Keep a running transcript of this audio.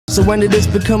So when did this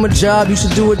become a job? You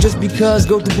should do it just because.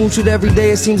 Go through bullshit every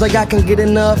day, it seems like I can get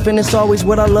enough. And it's always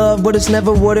what I love, but it's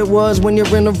never what it was. When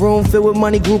you're in a room filled with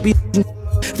money, groupies.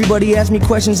 Everybody asks me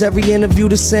questions, every interview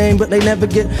the same, but they never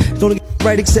don't get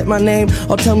right except my name.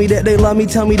 Or tell me that they love me,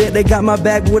 tell me that they got my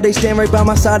back, but would they stand right by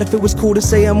my side if it was cool to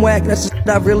say I'm whack? That's the shit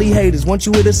I really hate, is once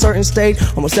you hit a certain stage,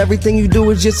 almost everything you do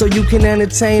is just so you can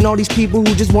entertain all these people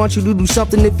who just want you to do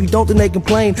something. If you don't, then they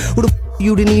complain. Who the f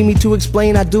you to need me to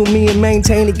explain? I do me and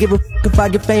maintain it, give a f if I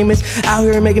get famous. Out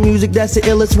here making music, that's the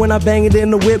illest. When I bang it in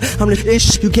the whip, I'm the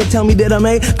ish. You can't tell me that I'm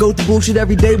ain't. Go through bullshit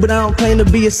every day, but I don't claim to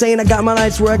be a saint. I got my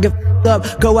nights where I get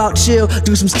up, go out, chill,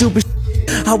 do some stupid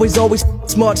shit. Always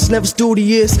smart, just never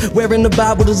studious. Where in the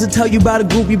Bible does it tell you about a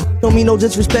groupie? Don't mean no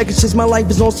disrespect, it's just my life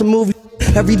is on some movie.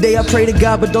 Every day I pray to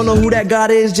God, but don't know who that God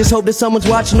is. Just hope that someone's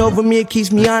watching over me, it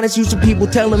keeps me honest. Used to people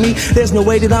telling me there's no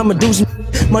way that I'ma do some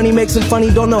money makes them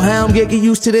funny, don't know how I'm getting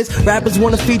used to this. Rappers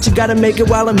wanna feature, gotta make it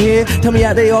while I'm here. Tell me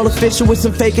how they all official with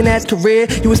some faking ass career.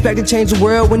 You expect to change the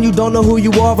world when you don't know who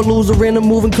you are. A loser in a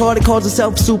moving car that calls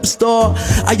itself a superstar.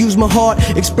 I use my heart,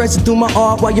 express it through my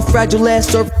art. While your fragile ass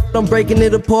surf, I'm breaking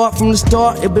it apart from the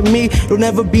start. It been me, it'll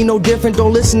never be no different.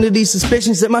 Don't listen to these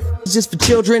suspicions that my is just for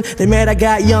children. They mad I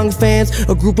got young fans,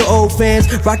 a group of old fans,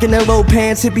 rocking their low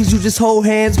pants. Hippies, you just hold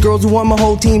hands. Girls who want my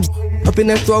whole team's up in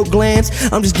their throat glands.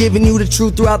 I'm just giving you the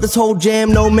truth throughout this whole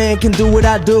jam. No man can do what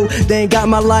I do. They ain't got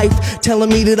my life, telling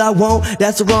me that I won't.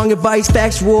 That's the wrong advice,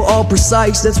 factual, all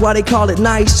precise. That's why they call it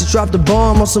nice to drop the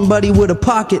bomb on somebody with a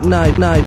pocket knife.